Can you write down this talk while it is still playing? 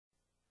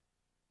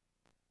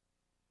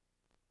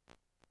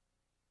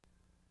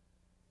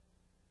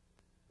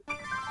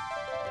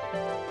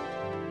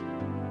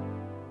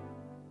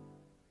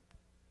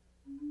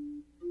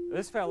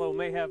This fellow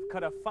may have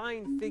cut a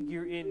fine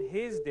figure in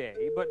his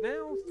day, but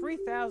now,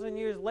 3,000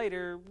 years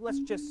later,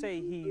 let's just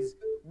say he's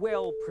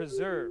well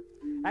preserved.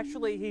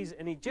 Actually, he's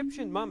an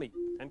Egyptian mummy,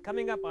 and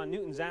coming up on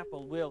Newton's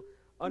Apple, we'll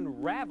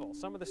unravel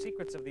some of the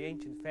secrets of the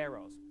ancient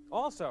pharaohs.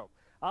 Also,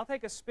 I'll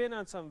take a spin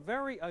on some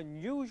very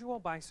unusual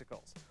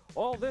bicycles.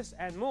 All this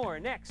and more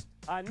next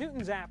on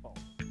Newton's Apple.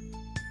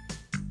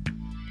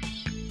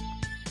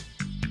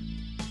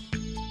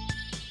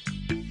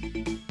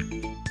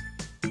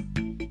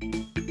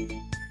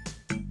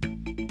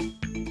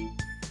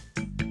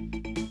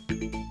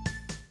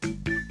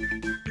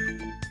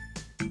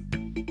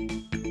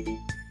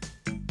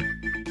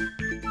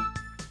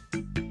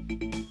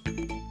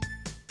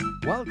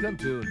 Welcome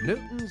to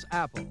Newton's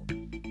Apple.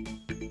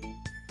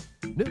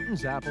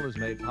 Newton's Apple is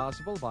made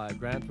possible by a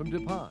grant from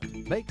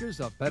DuPont, makers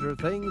of better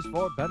things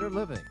for better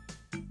living.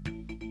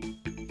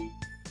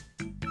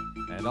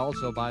 And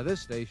also by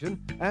this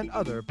station and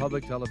other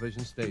public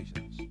television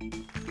stations.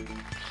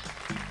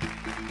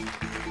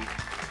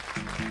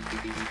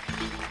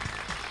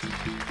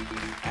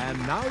 And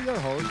now your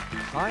host,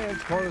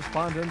 science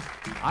correspondent,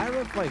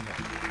 Ira Flatow.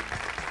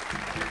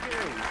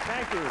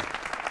 Thank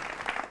you.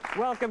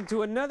 Welcome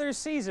to another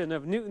season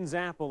of Newton's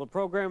Apple, a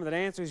program that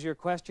answers your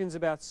questions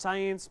about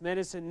science,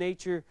 medicine,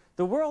 nature,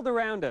 the world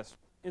around us.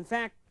 In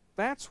fact,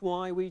 that's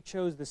why we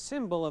chose the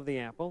symbol of the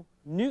apple,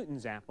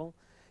 Newton's apple.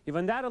 You've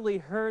undoubtedly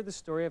heard the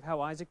story of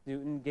how Isaac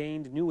Newton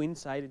gained new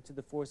insight into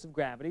the force of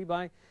gravity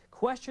by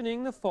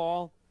questioning the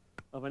fall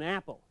of an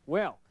apple.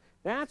 Well,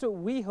 that's what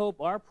we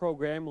hope our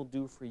program will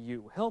do for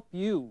you, help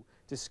you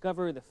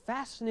discover the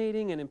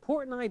fascinating and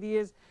important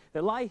ideas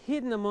that lie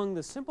hidden among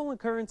the simple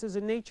occurrences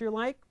in nature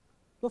like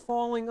the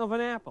falling of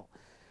an apple.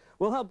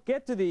 We'll help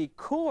get to the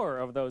core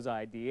of those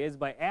ideas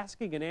by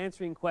asking and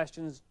answering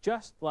questions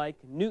just like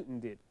Newton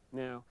did.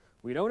 Now,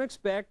 we don't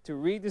expect to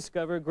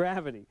rediscover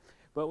gravity,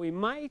 but we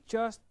might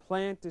just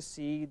plant a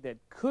seed that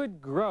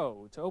could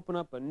grow to open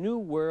up a new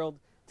world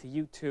to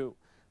you too.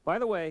 By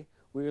the way,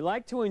 we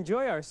like to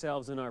enjoy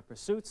ourselves in our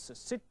pursuits, so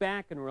sit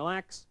back and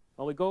relax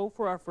while we go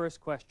for our first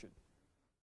question.